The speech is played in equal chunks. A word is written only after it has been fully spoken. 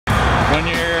When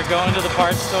you're going to the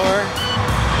parts store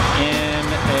in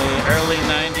a early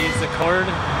 90s Accord.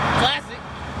 Classic!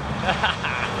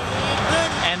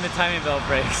 And the timing belt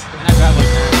breaks. And I drive like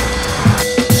that.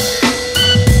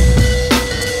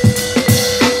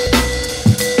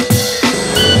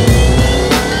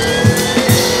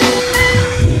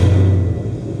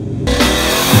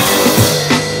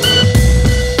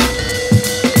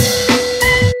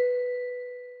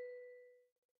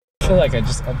 I feel like I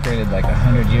just upgraded like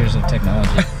 100 years of technology.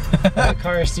 That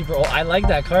car is super old. I like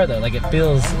that car though. Like it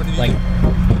feels like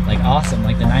awesome,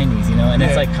 like the 90s, you know. And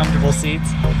it's like comfortable seats.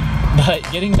 But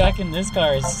getting back in this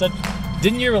car is such.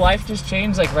 Didn't your life just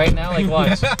change like right now? Like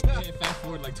watch. Fast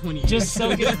forward like 20 years. Just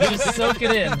soak it. Just soak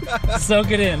it in.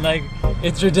 Soak it in. Like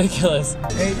it's ridiculous.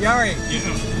 Hey Yari.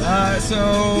 Yeah. So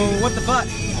what the fuck?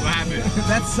 What happened?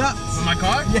 That sucks. For my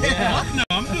car? Yeah. Fuck no,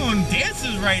 I'm doing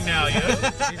dances right now, yo.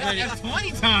 He's ready. That's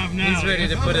 20 times now. He's ready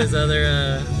to put his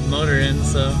other motor in.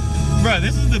 So. Bro,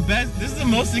 this is the best. This is the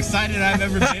most excited I've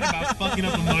ever been about fucking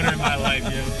up a motor in my life,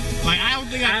 yo. Like I don't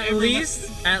think I've ever.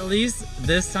 At least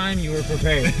this time you were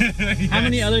prepared. Yes. How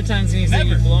many other times can you say Never.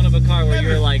 you've blown up a car where Never.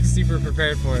 you were like super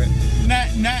prepared for it?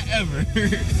 Not ever.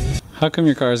 How come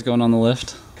your car is going on the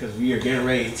lift? Because we are getting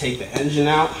ready to take the engine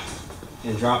out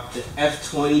and drop the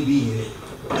F20B in it.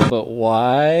 But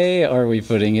why are we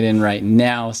putting it in right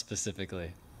now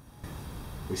specifically?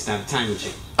 We snap the timing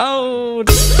chain. Oh!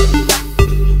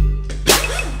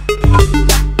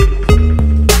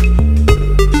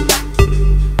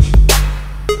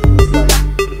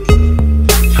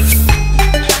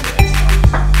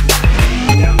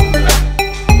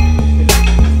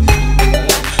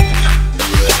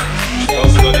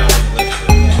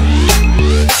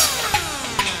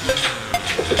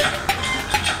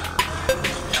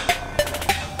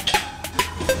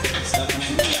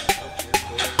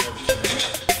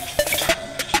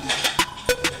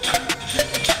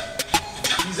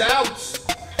 He's out!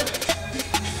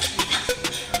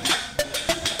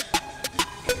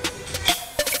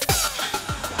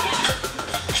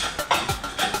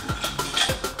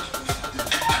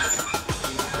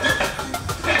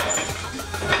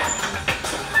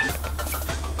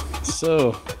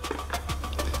 So,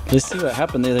 let's see what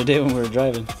happened the other day when we were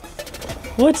driving.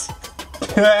 What?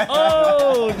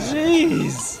 Oh,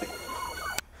 jeez!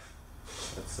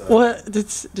 What? Did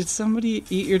somebody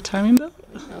eat your timing belt?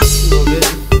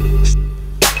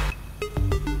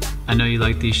 I know you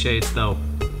like these shades though.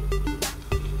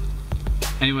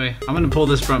 Anyway, I'm gonna pull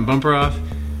this front bumper off,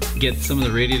 get some of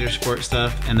the radiator support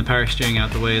stuff and the power steering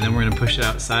out the way, then we're gonna push it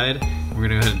outside and we're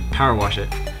gonna go ahead and power wash it.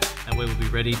 That way we'll be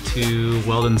ready to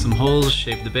weld in some holes,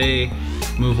 shape the bay,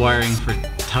 move wiring for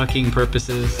tucking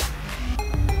purposes,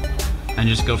 and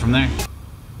just go from there.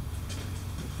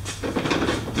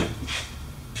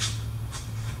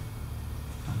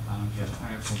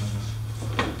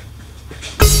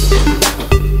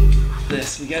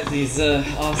 We got these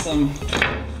awesome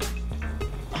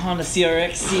Honda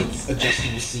CRX seats.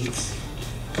 Adjustable seats.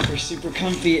 For super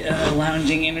comfy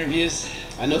lounging interviews.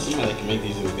 I know somebody that can make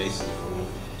these in basic for me.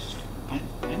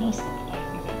 I know somebody. I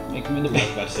think I can make them into I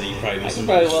was about to say you probably know I could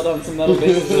somebody. probably weld on some metal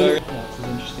bases. That's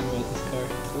what's interesting about this car.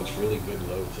 It looks really good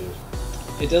low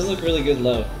too. It does look really good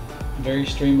low. Very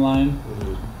streamlined.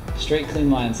 Straight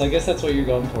clean lines. So I guess that's what you're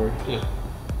going for. Yeah.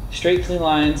 Straight clean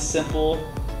lines, simple.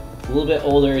 A little bit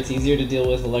older, it's easier to deal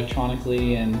with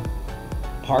electronically, and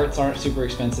parts aren't super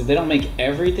expensive. They don't make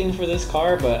everything for this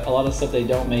car, but a lot of stuff they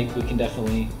don't make we can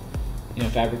definitely, you know,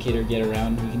 fabricate or get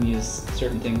around. We can use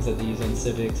certain things that they use on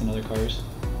Civics and other cars.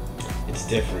 It's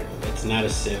different. It's not a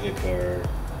Civic or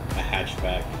a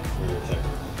hatchback or whatever.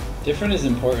 Different is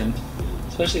important,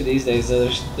 especially these days.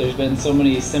 There's been so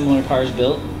many similar cars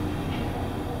built.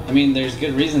 I mean, there's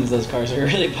good reasons those cars are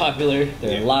really popular.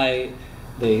 They're light.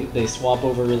 They swap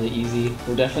over really easy.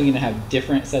 We're definitely gonna have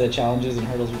different set of challenges and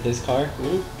hurdles with this car.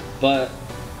 But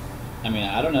I mean,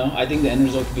 I don't know. I think the end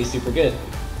result could be super good.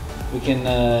 We can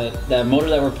that motor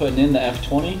that we're putting in, the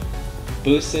F20,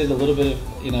 boosted a little bit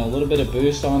of, you know, a little bit of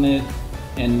boost on it,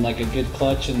 and like a good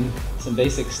clutch and some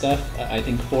basic stuff. I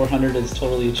think 400 is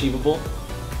totally achievable.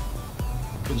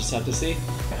 We'll just have to see.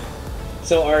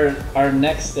 So our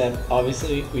next step,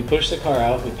 obviously, we push the car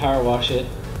out, we power wash it.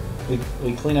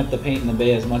 We clean up the paint in the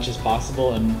bay as much as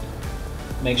possible and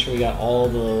make sure we got all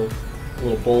the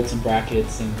little bolts and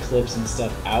brackets and clips and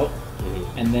stuff out.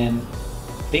 And then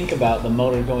think about the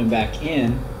motor going back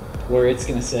in, where it's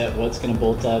going to sit, what's going to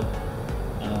bolt up.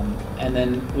 And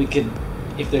then we could,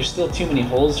 if there's still too many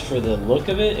holes for the look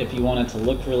of it, if you want it to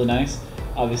look really nice,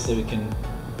 obviously we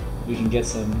can get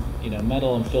some, you know,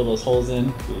 metal and fill those holes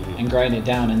in and grind it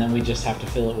down, and then we just have to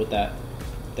fill it with that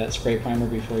that spray primer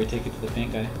before you take it to the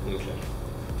paint guy. Okay.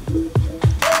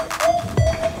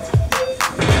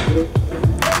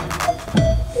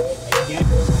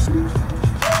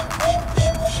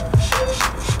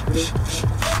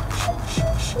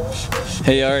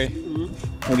 Hey Ari,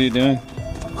 what are you doing?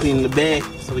 Cleaning the bed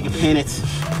so we can paint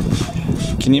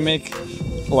it. Can you make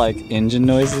like engine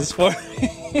noises for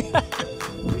me?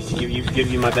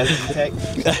 Give you my best detect.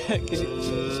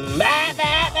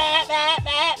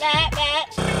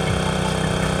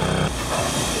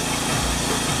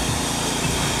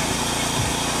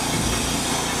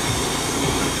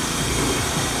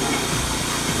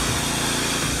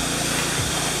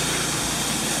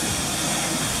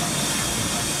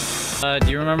 Do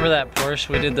you remember that Porsche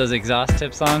we did those exhaust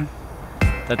tips on?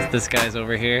 That's this guy's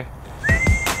over here.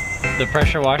 The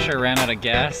pressure washer ran out of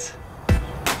gas.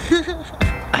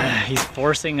 He's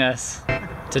forcing us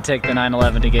to take the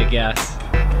 911 to get gas.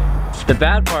 The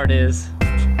bad part is,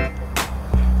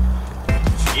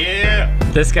 Yeah.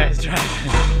 this guy's driving.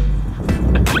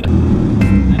 I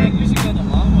think we should go the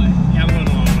long way. Yeah, I'm going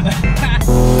along with that.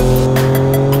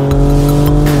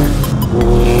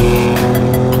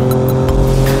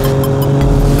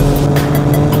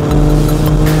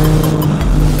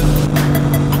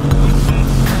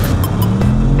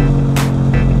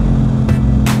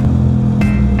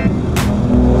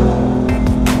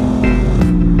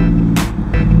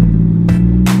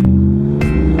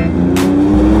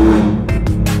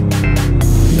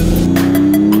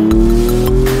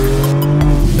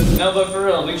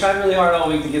 We tried really hard all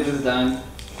week to get this done.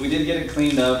 We did get it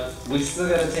cleaned up. We still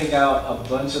got to take out a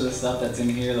bunch of the stuff that's in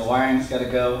here. The wiring's got to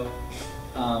go.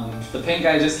 The paint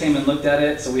guy just came and looked at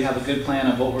it, so we have a good plan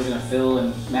of what we're going to fill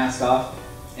and mask off.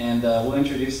 And we'll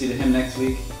introduce you to him next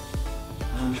week.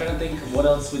 I'm trying to think of what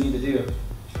else we need to do.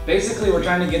 Basically, we're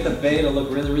trying to get the bay to look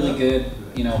really, really good.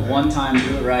 You know, one time,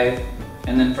 do it right.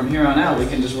 And then from here on out, we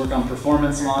can just work on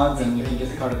performance mods and we can get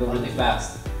the car to go really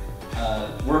fast.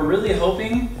 We're really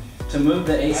hoping to move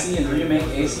the AC and remake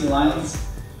AC lines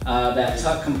that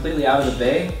tuck completely out of the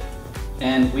bay.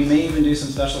 And we may even do some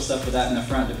special stuff with that in the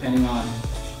front depending on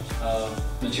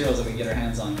materials that we get our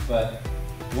hands on. But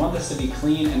we want this to be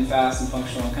clean and fast and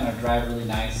functional and kind of drive really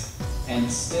nice and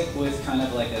stick with kind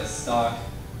of like a stock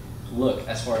look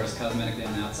as far as cosmetically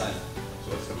on the outside.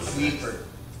 So what's coming up next?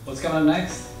 What's coming up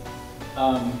next?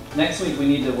 Next week we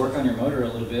need to work on your motor a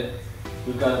little bit.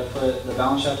 We've got to put the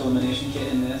balance shaft elimination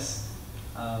kit in this.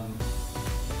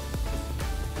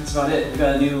 That's about it. We've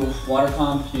got a new water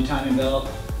pump, new timing belt,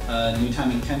 new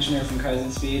timing tensioner from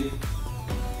Kaizen Speed,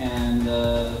 and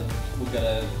we've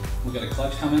got a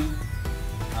clutch coming.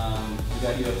 We've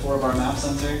got you a 4-bar map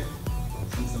sensor,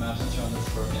 since the map sensor on this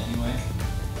is broken anyway.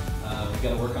 We've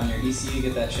got to work on your ECU,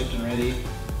 get that chipped and ready.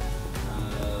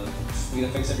 We got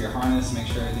to fix up your harness, make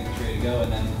sure everything's ready to go,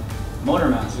 and then motor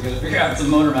mounts. We got to figure out some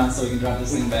motor mounts so we can drop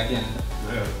this thing back in.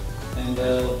 Yeah. And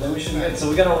then we should be good. So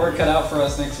we got our work cut out for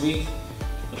us next week.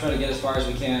 We'll try to get as far as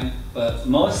we can, but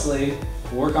mostly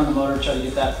we'll work on the motor, try to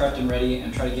get that prepped and ready,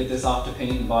 and try to get this off to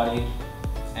paint and body.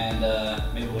 And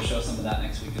maybe we'll show some of that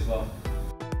next week as well.